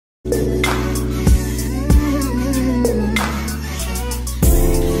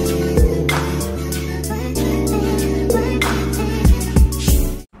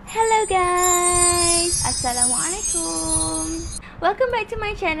Welcome back to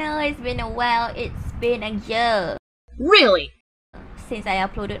my channel. It's been a while. It's been a year. Really? Since I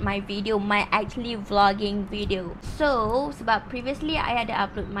uploaded my video, my actually vlogging video. So, sebab previously I ada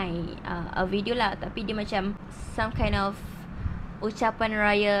upload my a video lah, tapi dia macam some kind of ucapan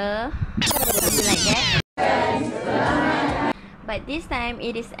raya, something like that. But this time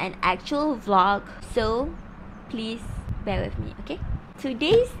it is an actual vlog, so please bear with me, okay?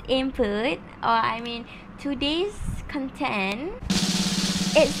 Today's input, or I mean today's content,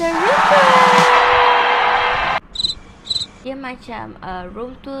 it's a room tour. Dia macam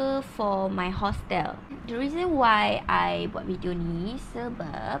room tour for my hostel. The reason why I buat video ni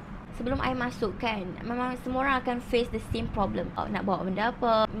sebab sebelum I masuk kan, memang semua orang akan face the same problem. Nak bawa benda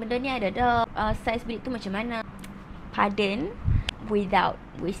apa, benda ni ada dah, size bilik tu macam mana. Pardon, without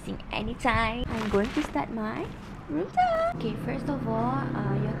wasting any time, I'm going to start my room tour. Okay, first of all,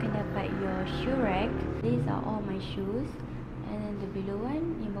 you akan dapat your shoe rack. These are all my shoes. And then the below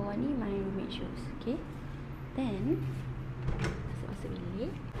one, yang bawah ni my roommate shoes. Okay, then masuk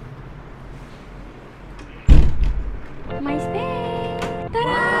bilik. My space. Ta-da!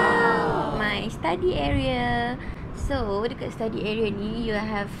 Wow. My study area. So, dekat study area ni, you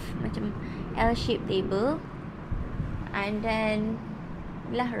have macam L-shaped table. And then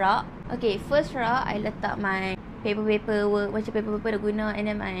lah rak. Okay, first rak I letak my paper work, macam paper dah guna. And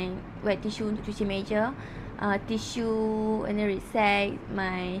then my wet tissue untuk cuci meja, tissue, and then rucksack,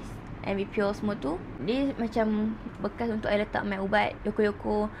 my MVPO semua tu. Dia macam bekas untuk I letak my ubat,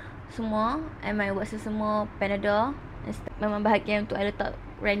 yoko semua, and my ubat semua, Panadol. Memang bahagian untuk I letak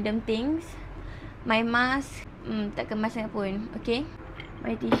random things. My mask, tak kemas sangat pun. Okay,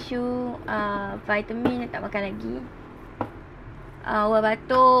 my tissue, vitamin tak makan lagi, ubat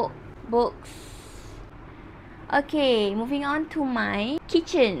batuk, books. Okay, moving on to my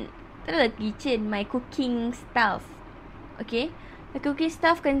kitchen. Tak adalah kitchen, my cooking stuff. Okay, the cooking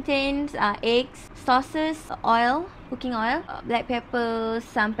stuff contains eggs, sauces, oil, cooking oil, black pepper,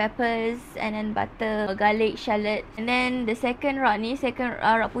 some peppers, and then butter, garlic, shallot. And then the second rak ni,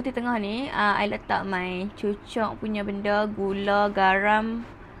 rak putih tengah ni, I letak my cucuk punya benda, gula, garam.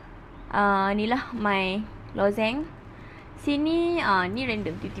 Ni lah my lozeng. Sini, ni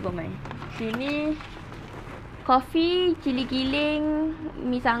random tiba-tiba main. Sini coffee, cili giling,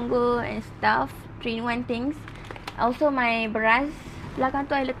 mi sanggur and stuff, 3-in-1 things. Also my beras. Belakang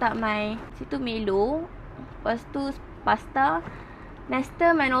tu I letak my, situ Milo. Lepas tu pasta,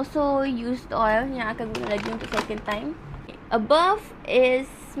 Nestem, and also used oil yang akan guna lagi untuk second time. Above is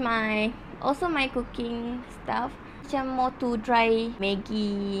my, also my cooking stuff. Macam more to dry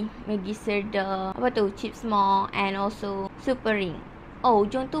Maggi serda, apa tu, chips more, and also super ring. Oh,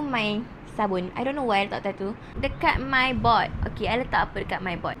 hujung tu my sabun. I don't know why I letak tu. Dekat my board. Okay, I letak apa dekat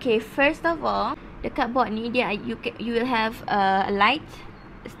my board? Okay, first of all, dekat board ni dia you will have a light,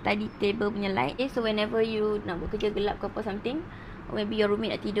 study table punya light. Okay, so whenever you nak buat kerja gelap ke apa something, or maybe your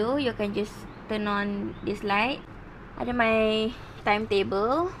roommate nak tidur, you can just turn on this light. Ada my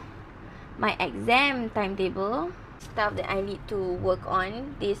timetable, my exam timetable, stuff that I need to work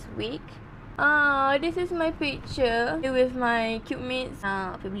on this week. This is my picture with my cube mates.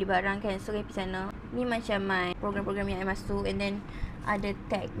 Pergi beli barang kan, so kan pergi sana. Ni macam my program-program yang I masuk. And then ada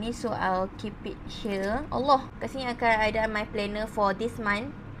tag ni, so I'll keep it here. Allah, kat sini akan ada my planner for this month,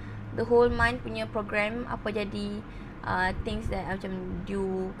 the whole month punya program. Apa jadi things that I macam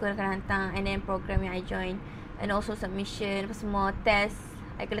due, kena hantar. And then program yang I join, and also submission, apa semua, test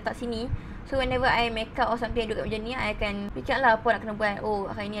I akan letak sini. So whenever I make up or something duduk macam ni, I akan fikir lah apa nak kena buat. Oh,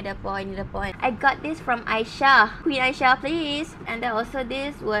 hari ni ada apa, hari ni ada apa. I got this from Aisyah. Queen Aisyah, please. And then also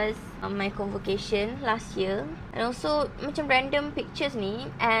this was my convocation last year. And also macam random pictures ni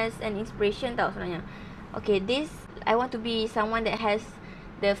as an inspiration tau sebenarnya. Okay, this, I want to be someone that has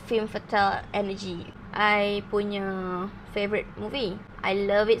the femme fatale energy. I punya favorite movie. I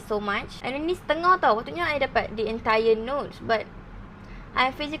love it so much. And ni setengah tau. Patutnya I dapat the entire notes, but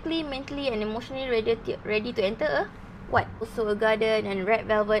I'm physically, mentally, and emotionally ready to enter what? Also a garden and red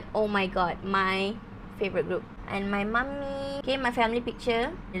velvet. Oh my god, my favorite group. And my mummy. Okay, my family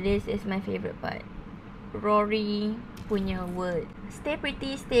picture. This is my favorite part. Rory punya word. Stay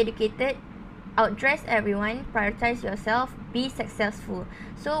pretty, stay educated, outdress everyone, prioritize yourself, be successful.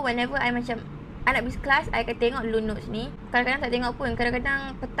 So whenever I macam I nak pergi kelas, I akan tengok dulu notes ni. Kadang-kadang tak tengok pun.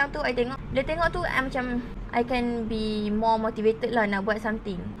 Kadang-kadang petang tu I tengok. Bila tengok tu I macam I can be more motivated lah nak buat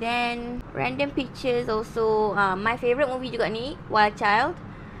something. Then random pictures also. My favourite movie juga ni, Wild Child,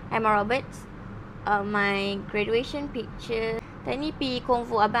 Emma Roberts. My graduation picture, tadi pergi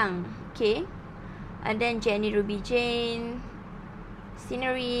konvo abang. Okay. And then Jenny Ruby Jane.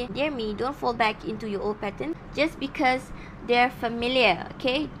 Scenery. Dear me, don't fall back into your old pattern just because They're familiar.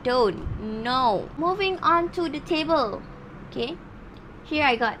 Okay, don't. No. Moving on to the table. Okay, here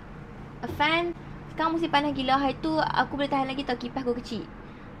I got a fan. Sekarang musim panas gila. Hari tu aku boleh tahan lagi tau kipas aku kecil.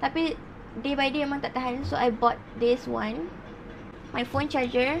 Tapi day by day memang tak tahan. So I bought this one. My phone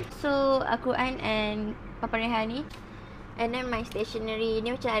charger. So Al-Quran and papan rehan ni. And then my stationery.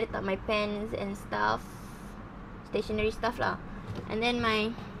 Ni macam ada tak my pens and stuff. Stationery stuff lah. And then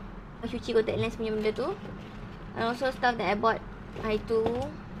my cuci contact lens punya benda tu. And also stuff that I bought hari tu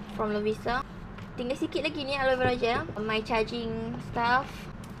from Lovisa. Tinggal sikit lagi ni aloe vera gel. My charging stuff.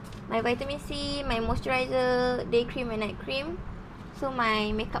 My vitamin C. My moisturizer. Day cream and night cream. So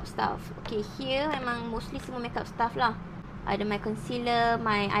my makeup stuff. Okay, here memang mostly semua makeup stuff lah. Ada my concealer,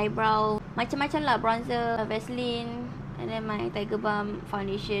 my eyebrow, macam-macam lah, bronzer, Vaseline. And then my Tiger Balm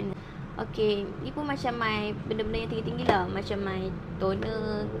foundation. Okay, ni pun macam my benda-benda yang tinggi-tinggi lah. Macam my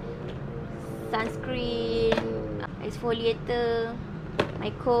toner, sunscreen, exfoliator,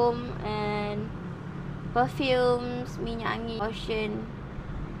 my comb and perfumes, minyak angin, lotion,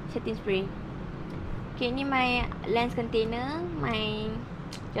 setting spray. Okay, ni my lens container, my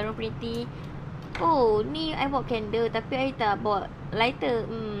jarum peniti. Oh, ni I bawa candle tapi I tak bawa lighter.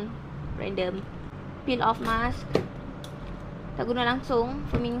 Random. Peel off mask. Tak guna langsung.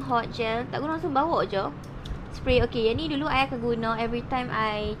 Foaming hot gel. Tak guna langsung, bawa je. Spray. Okay, yang ni dulu I akan guna every time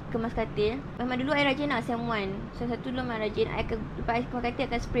I kemas katil. Memang dulu I rajin nak SM1. So satu dulu memang rajin. I akan, lepas I kemas katil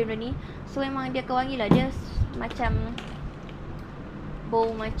akan spray benda ni. So memang dia akan wangi lah. Dia macam bau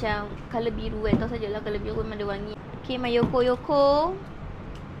macam colour biru kan. Tahu sajalah colour biru memang dia wangi. Okay, my Yoko.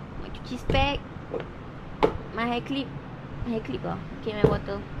 My cuci spek. My hair clip. Hair clip lah. Okay, my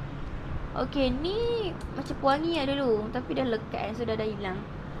bottle. Okay, ni macam pewangi lah dulu. Tapi dah lekat, so dah hilang.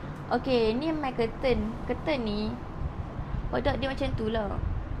 Okay, ni my curtain. Curtain ni produk dia macam tu lah.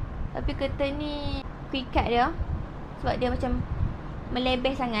 Tapi curtain ni aku ikat dia sebab dia macam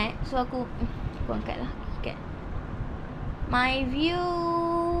melebeh sangat. So aku angkat lah. Ikat. My view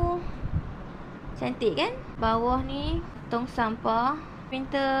cantik kan? Bawah ni tong sampah,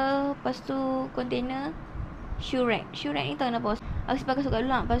 printer, lepas tu container, shoe rack. Shoe rack ni tahu kenapa? Aku simpan kasut kat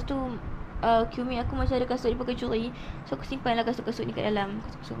dalam. Lepas tu Qmate aku macam ada kasut dia pakai curi. So aku simpan lah kasut-kasut ni kat dalam.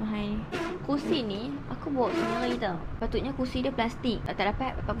 Kasut-kasut mahal ni. Kursi ni aku bawa sendiri tau. Patutnya kursi dia plastik. Tak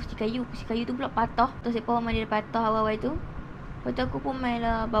dapat kursi kayu. Kursi kayu tu pula patah. Terus saya faham dia patah awal-awal tu. Lepas tu aku pun main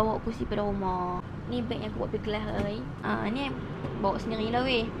lah bawa kursi pada rumah. Ni bag yang aku bawa pergi kelas hari. Ni bawa sendiri lah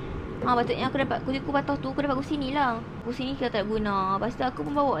weh. Patutnya aku dapat kursi aku patah tu. Aku dapat kursi ni lah. Kursi ni kita tak guna. Lepas tu aku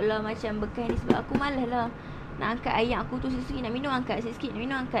pun bawa lah macam bekas ni. Sebab aku malas lah nak angkat air aku tu sikit-sikit. Nak minum angkat sikit-sikit. Nak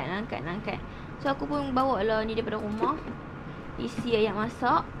minum angkat. Nak angkat. So aku pun bawa lah ni daripada rumah. Isi air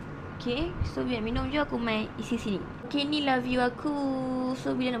masak. Okay. So biar minum je aku main isi sini. Okay, ni lah view aku.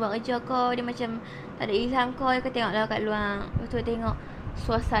 So bila nak buat kerja kau, dia macam tak ada ilham kau. Kau tengok lah kat luar. Lepas tu tengok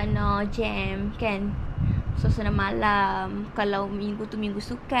suasana jam kan. Suasana malam. Kalau minggu tu minggu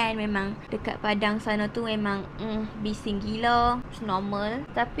sukan, memang dekat Padang sana tu memang bising gila. It's normal.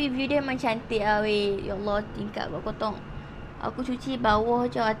 Tapi view dia memang cantik lah weh. Ya Allah, tingkat buat kotor. Aku cuci bawah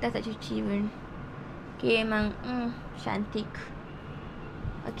je, atas tak cuci pun. Okay, memang cantik.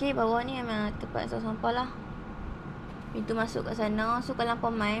 Okay, bawah ni memang tempat sampah lah. Pintu masuk kat sana. So kalau hampa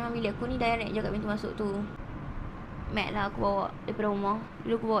main, memang bilik aku ni direct je kat pintu masuk tu. Mat lah aku bawa daripada rumah.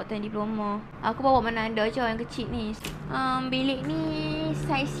 Dulu aku bawa tadi daripada rumah. Aku bawa mana ada je yang kecil ni. Bilik ni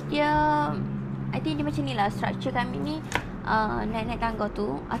saiz dia, I think dia macam ni lah. Structure kami ni naik-naik tangga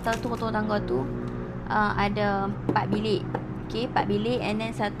tu atau turun-turun tangga tu ada 4 bilik. Okay, 4 bilik and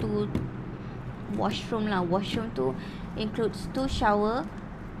then 1 washroom lah. Washroom tu includes 2 shower,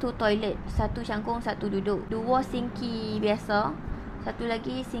 2 toilet, 1 cangkung, 1 duduk, 2 sinki biasa, 1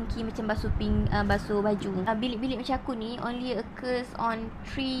 lagi sinki macam basuh baju. Bilik-bilik macam aku ni only occurs on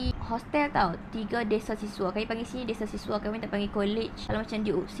 3 hostel tau. 3 desasiswa. Kami panggil sini desasiswa. Kami tak panggil college. Kalau macam di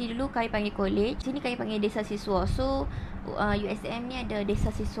UPSI dulu kami panggil college. Sini kami panggil desasiswa. So USM ni ada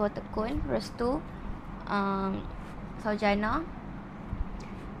desasiswa Tekun, Restu, Saujana,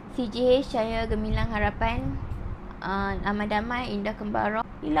 CGH, Cahaya Gemilang Harapan, Ahmad Damai, Indah Kembara.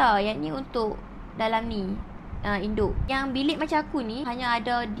 Inilah yang ni untuk dalam ni induk. Yang bilik macam aku ni hanya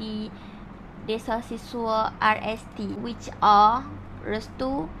ada di Desasiswa RST, which are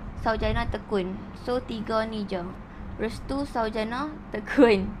Restu, Saujana, Tekun. So 3 ni je. Restu, Saujana,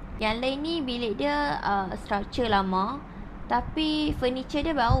 Tekun. Yang lain ni bilik dia structure lama, tapi furniture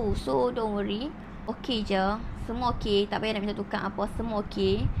dia baru. So don't worry. Okay je. Semua okay. Tak payah nak minta tukar apa. Semua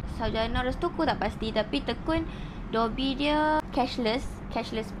okay. Saujana, Restu aku tak pasti. Tapi Tekun, Dobby dia cashless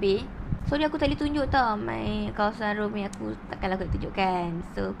pay. So dia aku tak boleh tunjuk tau my kawasan room ni. Aku takkanlah aku nak tunjukkan.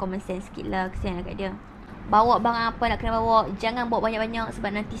 So common sense sikit lah. Kesian lah kat dia. Bawa barang apa nak kena bawa. Jangan bawa banyak-banyak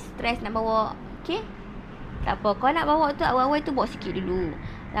sebab nanti stres nak bawa. Okay? Tak apa. Kau nak bawa tu awal-awal tu bawa sikit dulu.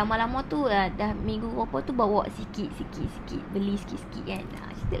 Lama-lama tu dah minggu berapa tu bawa sikit. Beli sikit-sikit kan.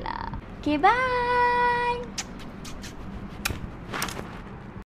 Macam tu lah. Okay, bye.